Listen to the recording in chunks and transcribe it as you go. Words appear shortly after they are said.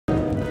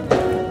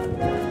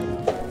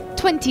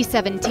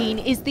2017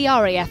 is the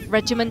RAF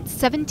Regiment's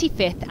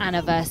 75th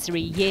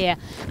anniversary year,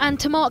 and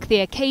to mark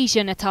the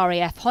occasion at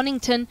RAF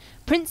Honington,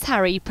 Prince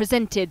Harry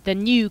presented the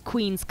new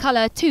Queen's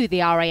colour to the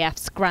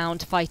RAF's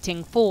ground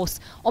fighting force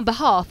on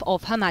behalf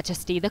of Her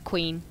Majesty the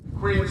Queen. The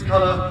Queen's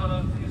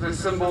colour is a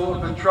symbol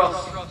of the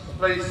trust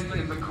placed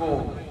in the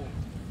Corps,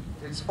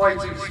 its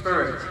fighting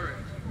spirit,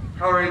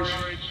 courage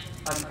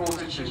and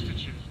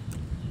fortitude.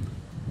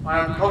 I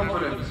am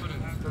confident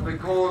that the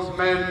Corps'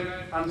 men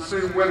and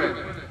soon women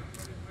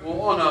will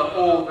honour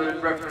all that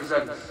it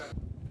represents.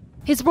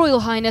 His Royal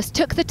Highness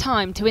took the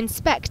time to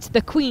inspect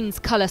the Queen's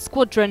Colour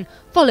Squadron,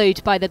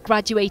 followed by the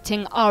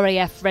graduating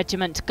RAF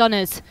Regiment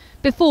gunners,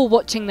 before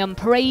watching them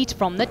parade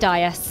from the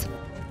dais.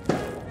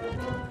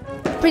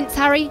 Prince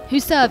Harry, who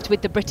served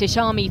with the British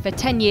Army for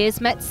 10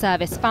 years, met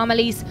service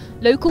families,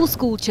 local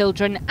school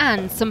children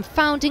and some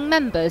founding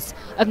members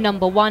of No.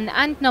 1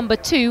 and No.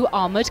 2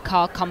 Armoured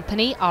Car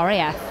Company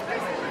RAF.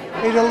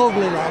 He's a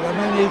lovely lad. I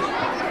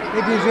mean,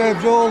 he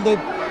deserves all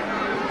the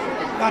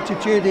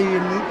attitude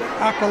and the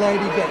accolade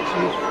he gets.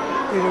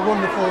 He's a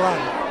wonderful lad.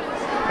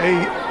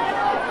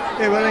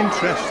 He was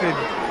interested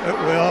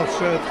that we all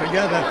served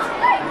together,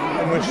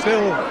 and we're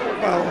still,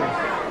 well,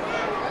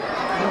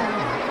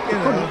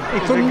 he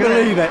couldn't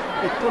believe it.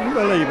 He couldn't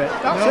believe it.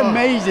 That's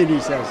amazing,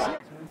 he says.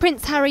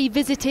 Prince Harry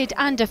visited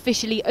and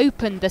officially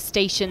opened the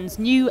station's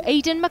new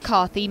Aidan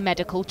McCarthy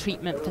Medical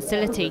Treatment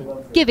Facility,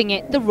 giving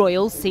it the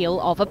royal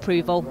seal of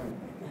approval.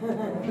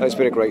 It's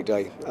been a great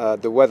day.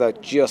 The weather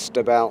just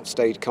about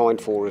stayed kind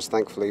for us,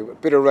 thankfully. A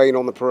bit of rain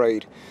on the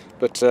parade,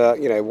 but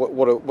you know,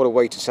 what a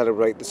way to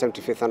celebrate the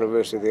 75th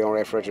anniversary of the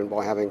RAF Regiment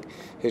by having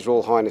His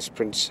Royal Highness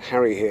Prince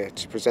Harry here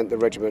to present the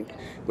regiment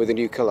with a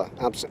new colour.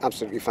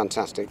 Absolutely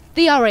fantastic.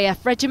 The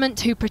RAF Regiment,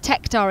 who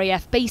protect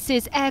RAF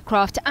bases,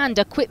 aircraft and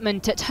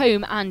equipment at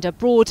home and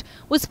abroad,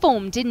 was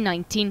formed in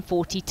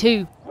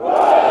 1942.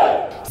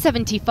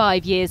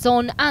 75 years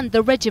on, and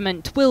the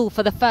regiment will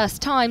for the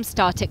first time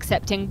start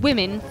accepting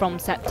women from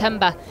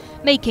September,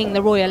 making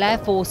the Royal Air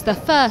Force the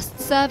first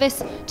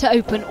service to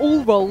open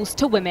all roles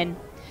to women.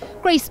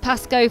 Grace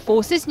Pascoe,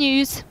 Forces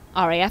News,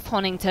 RAF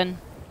Honington.